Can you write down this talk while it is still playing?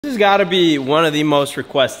has got to be one of the most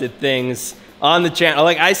requested things on the channel.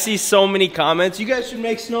 Like, I see so many comments, you guys should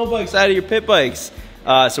make snow bikes out of your pit bikes.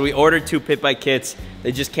 So we ordered 2 pit bike kits.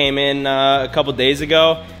 They just came in a couple days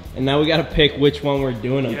ago, and now we got to pick which one we're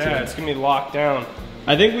doing them to. Yeah, it's gonna be locked down.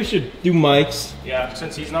 I think we should do Mike's. Yeah,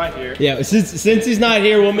 since he's not here. Yeah, since he's not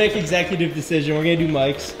here, we'll make executive decision. We're gonna do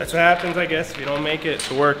Mike's. That's what happens, I guess, if you don't make it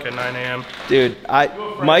to work at 9 a.m. Dude,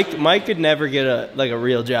 Mike could never get a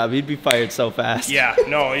real job. He'd be fired so fast. Yeah,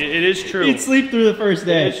 no, it is true. He'd sleep through the first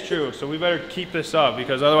day. It is true, so we better keep this up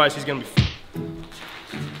because otherwise he's gonna be.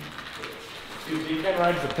 Dude, you can't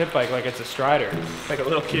ride the pit bike like it's a strider, like a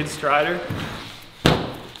little kid's strider.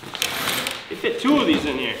 You fit 2 of these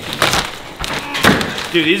in here.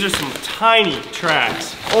 Dude, these are some tiny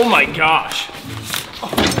tracks. Oh my gosh.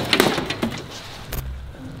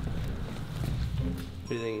 What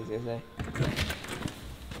do you think he's gonna say?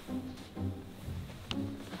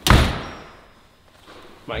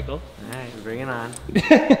 Michael? Alright, bring it on.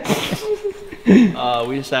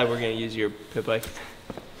 We decided we're gonna use your pit bike.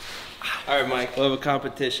 Alright, Mike, we'll have a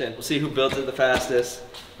competition. We'll see who builds it the fastest.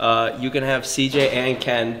 You can have CJ and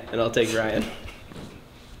Ken, and I'll take Ryan.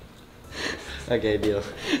 Okay, deal.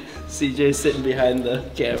 CJ's sitting behind the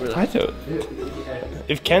camera. I thought.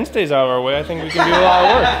 If Ken stays out of our way, I think we can do a lot of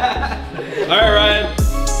work. All right, Ryan.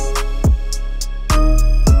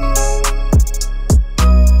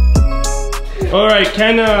 All right,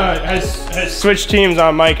 Ken has switched teams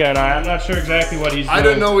on Micah and I. I'm not sure exactly what he's doing. I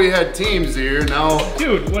didn't know we had teams here. Now,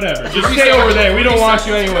 dude, whatever. Just stay over there. We don't want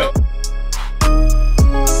you anyway.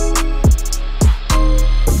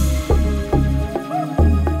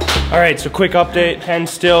 All right, so quick update. Ken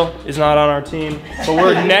still is not on our team, but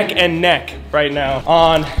we're neck and neck right now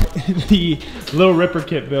on the Little Ripper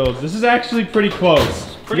kit builds. This is actually pretty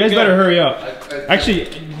close. You guys better hurry up. Actually,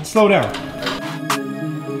 slow down.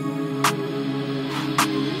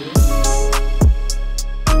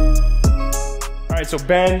 All right, so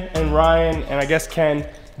Ben and Ryan and I guess Ken,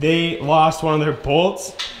 they lost one of their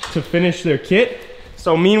bolts to finish their kit.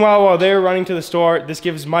 So meanwhile, while they were running to the store, this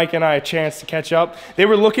gives Mike and I a chance to catch up. They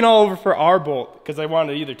were looking all over for our bolt because they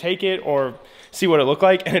wanted to either take it or see what it looked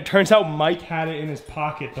like. And it turns out Mike had it in his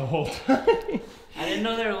pocket the whole time. I didn't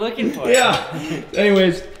know they were looking for it. Yeah.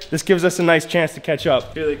 Anyways, this gives us a nice chance to catch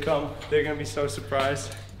up. Here they come. They're gonna be so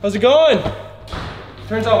surprised. How's it going?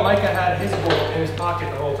 Turns out Micah had his bolt in his pocket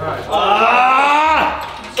the whole time.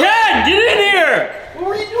 Ah! Ken, get in here! what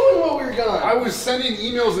were you doing while we were gone? I was sending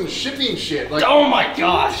emails and shipping shit. Like, Oh my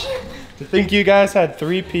gosh! To think you guys had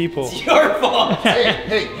 3 people. It's your fault!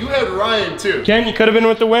 hey, you had Ryan too. Ken, you could have been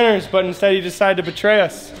with the winners, but instead you decided to betray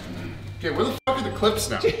us. Okay, where the fuck are the clips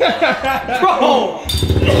now? Bro!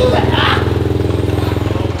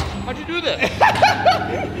 How'd you do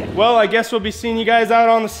that? Well, I guess we'll be seeing you guys out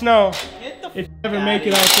on the snow. If you ever make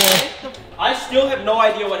it out there. I still have no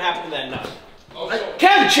idea what happened to that nut.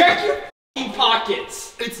 Ken, check your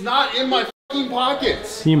pockets! It's not in my fucking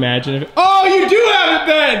pockets. Can you imagine if oh, you do have it,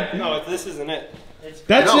 Ben! No, this isn't it.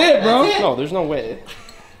 That's No, it, bro. that's it. No, there's no way.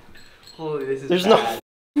 Holy, this is There's bad.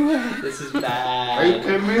 This is bad. Are you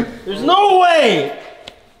kidding me? There's no way!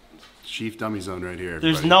 Chief dummy zone right here.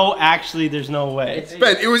 There's there's no way.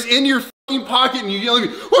 Ben, it was in your fucking pocket and you yelling at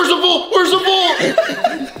me, where's the bolt? Where's the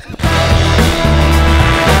bolt?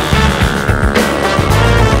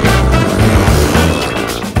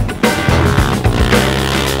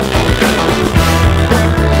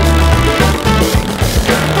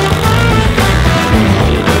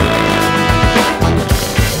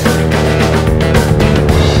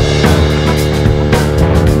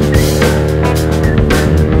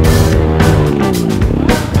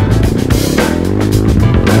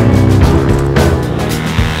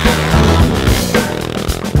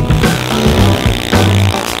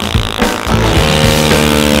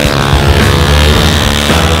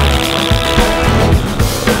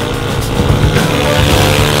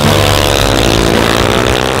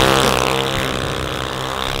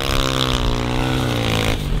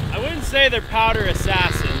 They're powder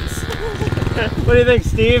assassins. What do you think,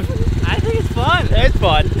 Steve? I think it's fun. It's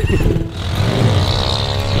fun.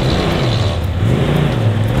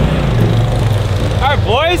 All right,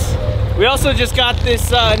 boys. We also just got this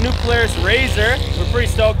new Polaris RZR. We're pretty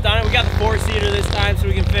stoked on it. We got the 4-seater this time, so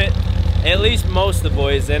we can fit at least most of the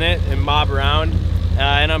boys in it and mob around.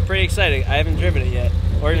 And I'm pretty excited. I haven't driven it yet,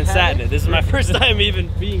 or even sat in it. This is my first time even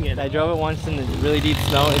being in it. I drove it once in the really deep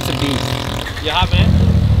snow. It's a beast. You hop in?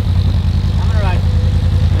 I'm gonna ride.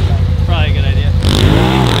 Probably a good idea.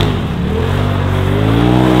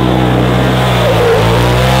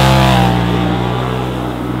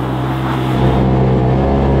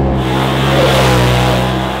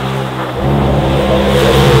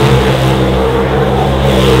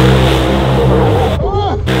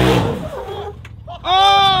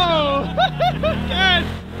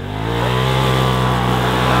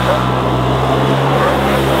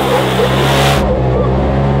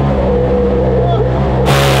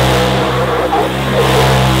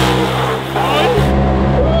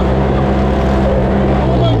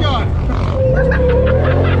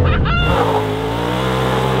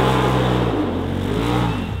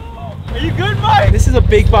 is a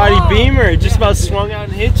big body Beamer. It just about swung out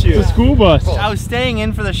and hit you. It's a school bus. I was staying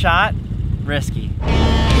in for the shot. Risky.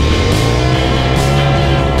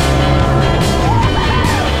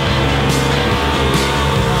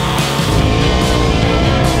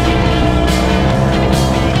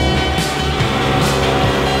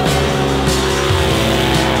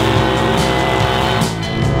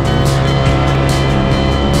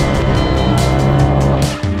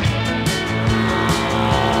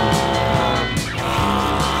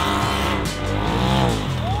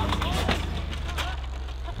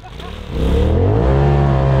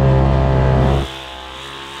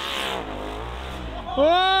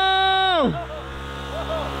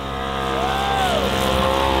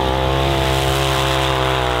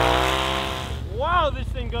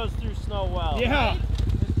 Goes through snow well. Yeah.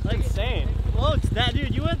 Like insane. Floats, that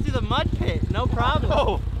dude, you went through the mud pit, no problem.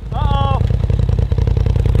 Oh. Uh-oh.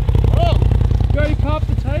 Oh, you already popped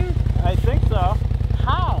the tire? I think so.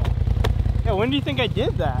 How? Yeah, when do you think I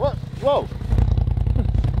did that? What? Whoa.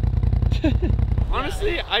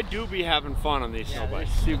 Honestly, I do be having fun on these snow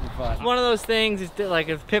bikes. Super fun. It's one of those things, it's like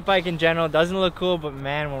a pit bike in general, it doesn't look cool, but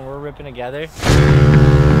man, when we're ripping together.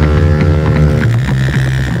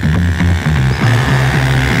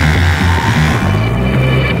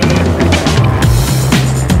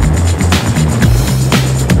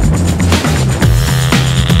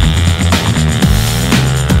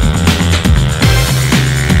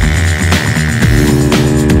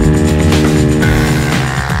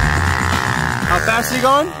 How fast are you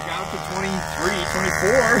going? Got up to 23,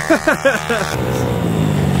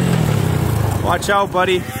 24. Watch out,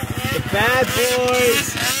 buddy. The bad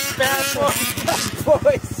boys! Bad boys! Bad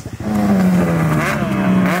boys!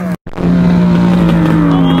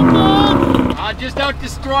 Just out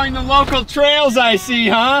destroying the local trails, I see,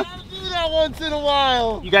 huh? I do that once in a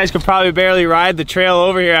while. You guys could probably barely ride the trail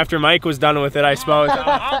over here after Mike was done with it, I suppose.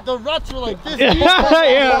 The ruts were like this.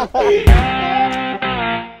 Yeah.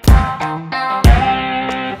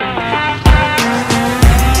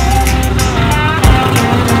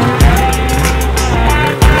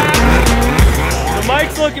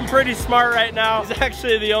 Mike's looking pretty smart right now. He's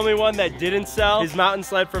actually the only one that didn't sell his mountain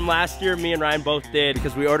sled from last year. Me and Ryan both did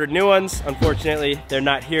because we ordered new ones. Unfortunately, they're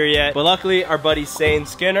not here yet. But luckily, our buddy Sahen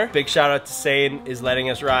Skinner, big shout out to Sahen, is letting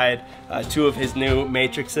us ride 2 of his new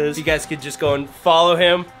Matrixes. You guys could just go and follow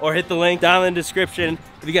him or hit the link down in the description.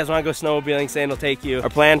 If you guys want to go snowmobiling, Sahen will take you. Our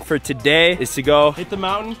plan for today is to go hit the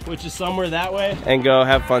mountain, which is somewhere that way, and go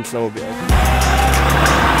have fun snowmobiling.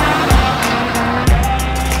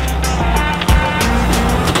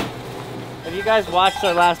 If you guys watched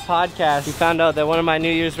our last podcast, you found out that one of my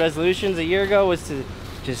New Year's resolutions a year ago was to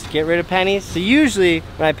just get rid of pennies. So usually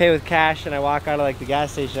when I pay with cash and I walk out of like the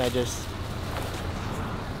gas station, I just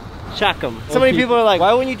chuck them. So many people are like,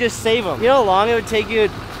 why wouldn't you just save them? You know how long it would take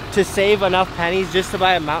you to save enough pennies just to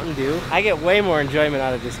buy a Mountain Dew? I get way more enjoyment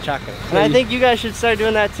out of just chucking. And I think you guys should start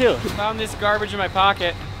doing that too. Found this garbage in my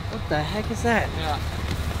pocket. What the heck is that? Yeah.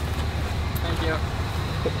 Thank you.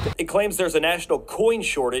 It claims there's a national coin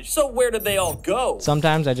shortage, so where did they all go?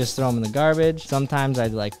 Sometimes I just throw them in the garbage. Sometimes I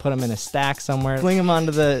like put them in a stack somewhere, fling them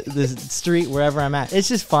onto the street wherever I'm at. It's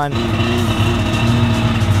just fun.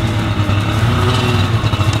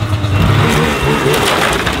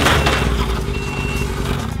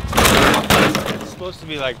 It's supposed to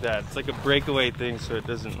be like that. It's like a breakaway thing so it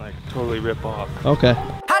doesn't like totally rip off. Okay.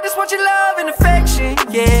 I just want your love and affection,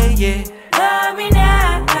 yeah, yeah. Love me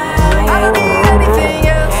now. I don't need anything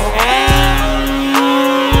else.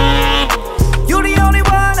 You're the only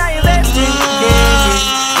one I invest in, yeah,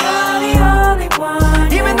 yeah. You're the only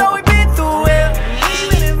one. Even though we've been through it, we've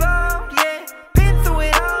been involved, yeah. Been through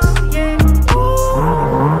it all, yeah. Ooh.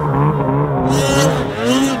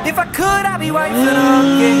 If I could, I'd be wiping up,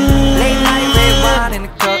 yeah. Late night, red wine in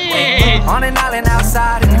the cup, yeah. On an island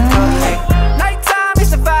outside in the cup, yeah. Nighttime,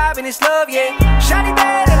 it's a vibe and it's love, yeah. Shiny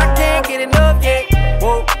bad and I can't get enough, yeah.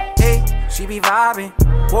 Whoa, hey, she be vibing.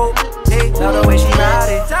 Whoa, hey, love the way she ride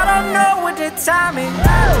it. I don't know what the time is.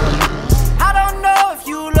 I don't know if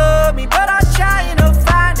you love me, but I'm trying to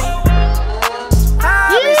find it.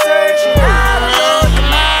 I've been searching, I don't know your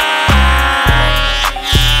mind.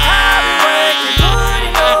 I've been working,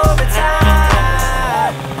 putting overtime.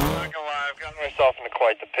 I'm not gonna lie, I've gotten myself into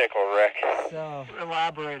quite the pickle, Rick. So,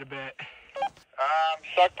 Elaborate a bit.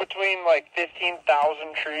 Stuck between like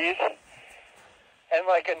 15,000 trees and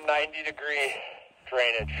like a 90-degree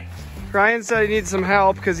drainage. Ryan said he needs some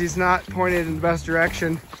help because he's not pointed in the best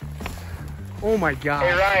direction. Oh my god.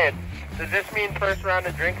 Hey Ryan, does this mean first round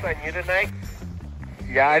of drinks on you tonight?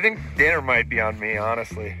 Yeah, I think dinner might be on me,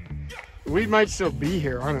 honestly. We might still be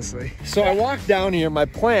here, honestly. So I walked down here. My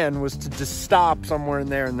plan was to just stop somewhere in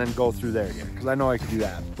there and then go through there again, because I know I could do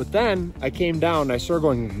that. But then I came down and I started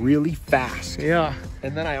going really fast. Yeah.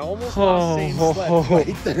 And then I almost lost Sahen sled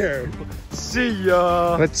right there. See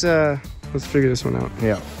ya. Let's figure this one out.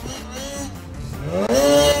 Yeah.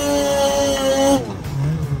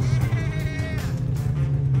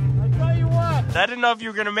 I tell you what. I didn't know if you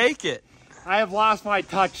were gonna make it. I have lost my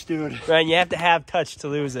touch, dude. Ryan, you have to have touch to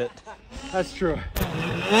lose it. That's true.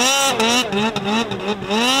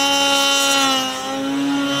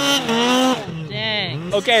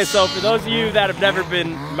 Dang. Okay, so for those of you that have never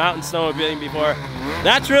been mountain snowmobiling before,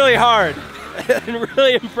 that's really hard and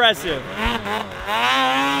really impressive.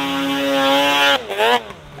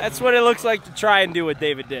 That's what it looks like to try and do what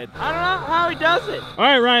David did. I don't know how he does it. All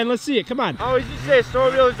right, Ryan, let's see it. Come on. I always used to say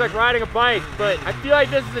snowmobile is like riding a bike, but I feel like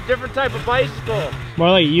this is a different type of bicycle. More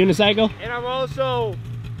like a unicycle? And I've also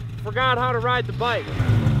forgot how to ride the bike.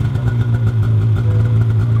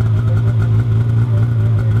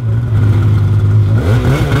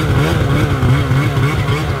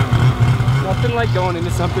 Nothing like going into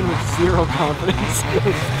something with zero confidence.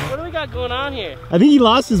 What do we got going on here? I think he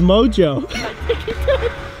lost his mojo. I think he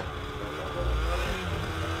did.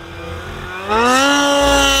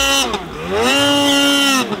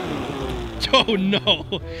 Oh no.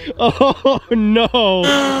 Oh no.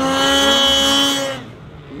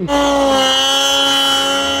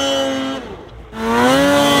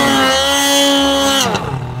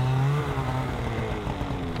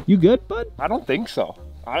 You good, bud? I don't think so.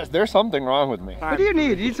 There's something wrong with me. What do you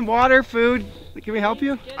need? You need some water, food? Can we help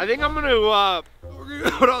you? I think I'm gonna we're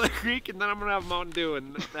gonna go down the creek and then I'm gonna have Mountain Dew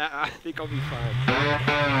and I think I'll be fine.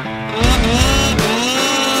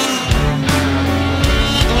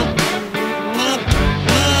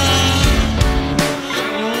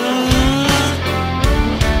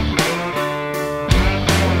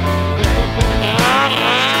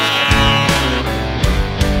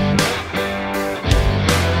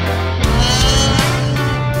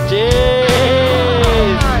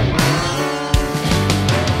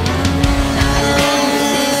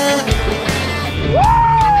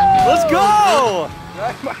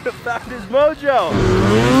 Found his mojo.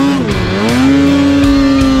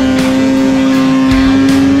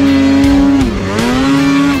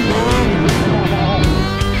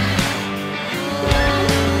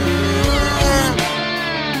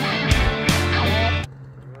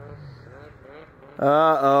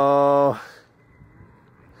 Uh-oh.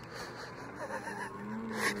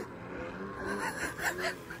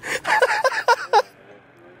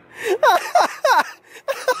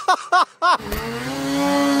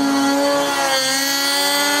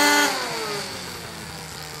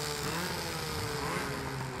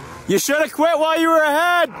 You should have quit while you were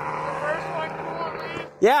ahead.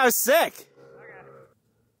 Yeah, I was sick.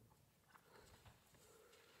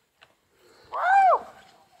 Woo!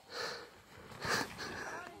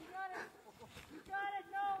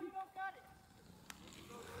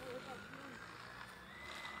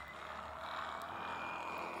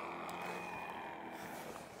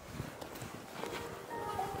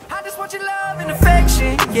 I just want your love and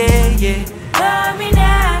affection, yeah, yeah. Love me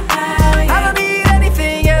now, yeah. I don't need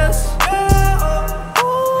anything else.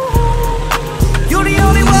 You're the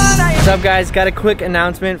only one I What's up, guys? Got a quick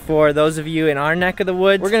announcement for those of you in our neck of the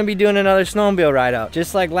woods. We're gonna be doing another snowmobile ride out,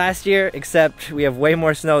 just like last year, except we have way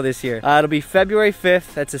more snow this year. It'll be February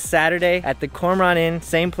 5th. That's a Saturday at the Cormorant Inn,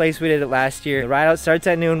 same place we did it last year. The ride out starts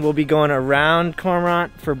at noon. We'll be going around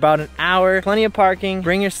Cormorant for about an hour. Plenty of parking.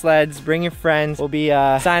 Bring your sleds, bring your friends. We'll be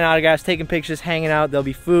signing autographs, taking pictures, hanging out. There'll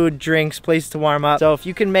be food, drinks, places to warm up. So if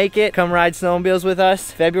you can make it, come ride snowmobiles with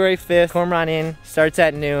us. February 5th, Cormorant Inn, starts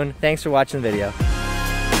at noon. Thanks for watching the video.